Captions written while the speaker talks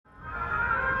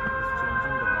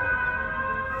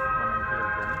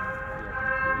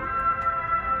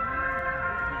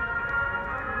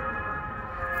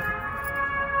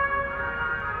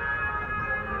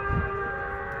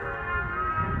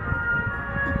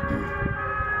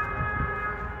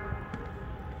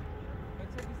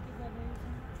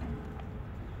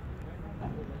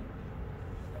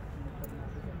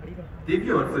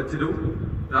देवियों और सज्जनों,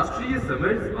 राष्ट्रीय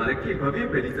समर स्मारक के भव्य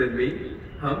परिसर में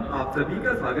हम आप सभी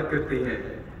का स्वागत करते हैं।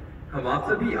 हम आप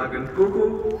सभी आगंतुकों को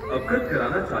अवगत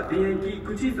कराना चाहते हैं कि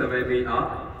कुछ ही समय में आप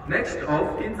नेक्स्ट ऑफ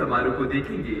किन समारोह को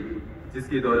देखेंगे,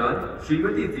 जिसके दौरान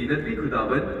श्रीमती जीनत बी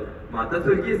खुदावंद, माता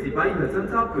स्वर्गीय सिपाही हसन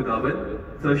साहब खुदावंद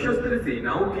सशस्त्र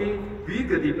सेनाओं के वीर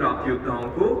गति प्राप्त योद्धाओं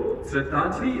को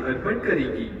श्रद्धांजलि अर्पण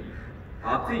करेगी।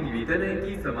 आपसे निवेदन है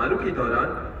कि समारोह के दौरान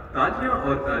तालियां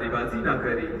और नारेबाजी ना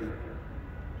करें।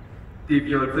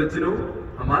 देवियों और सज्जनों,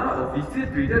 हमारा official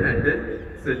Twitter handle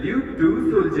salute to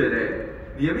soldier है।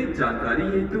 नियमित जानकारी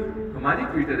हेतु हमारे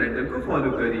ट्विटर हैंडल को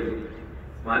फॉलो करें।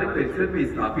 स्मारक परिसर में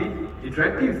स्थापित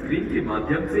इंटरैक्टिव स्क्रीन के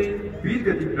माध्यम से वीर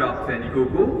गति प्राप्त सैनिकों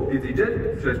को डिजिटल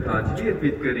श्रद्धांजलि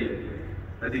अर्पित करें।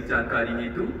 अधिक जानकारी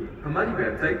हेतु हमारी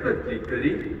वेबसाइट पर क्लिक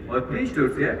करें और प्ले स्टोर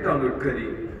से ऐप डाउनलोड करें।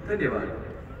 धन्यवाद।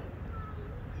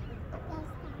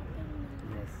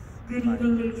 Good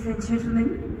evening, ladies and gentlemen.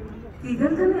 We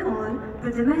welcome you all to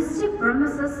the majestic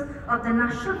premises of the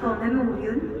National War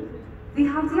Memorial. We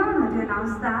have the honor to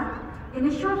announce that in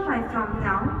a short while from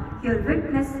now, you'll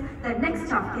witness the next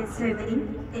of kin ceremony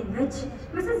in which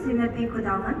Mrs. Zinat B.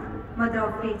 Khudawand, mother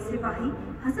of late Sipahi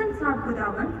Hassan Saab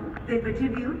Khudawand, will pay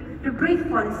tribute to brave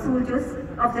fallen soldiers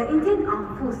of the Indian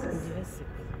Armed Forces.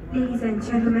 Ladies and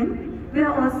gentlemen, we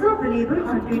are also available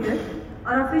on Twitter.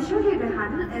 Our official Twitter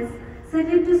handle is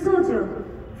Salute to Soldier.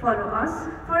 Follow us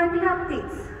for any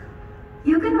updates.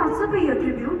 You can also pay your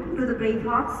tribute to the brave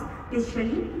hearts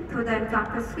digitally through the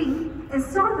Encounter screen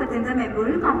installed within the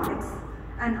Memorial Complex.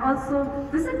 And also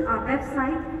visit our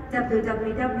website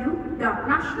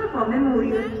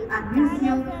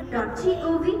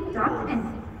www.nationalwarmemorialandmuseum.gov.in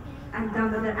and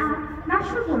download the app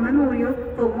National War Memorial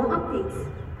for more updates.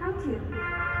 Thank you.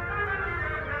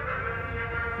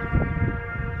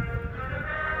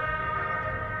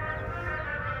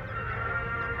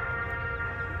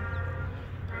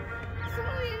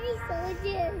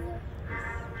 Soldiers.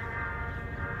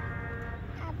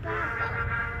 Papa,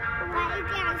 why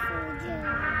they are soldiers?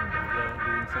 They're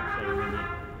doing some ceremony.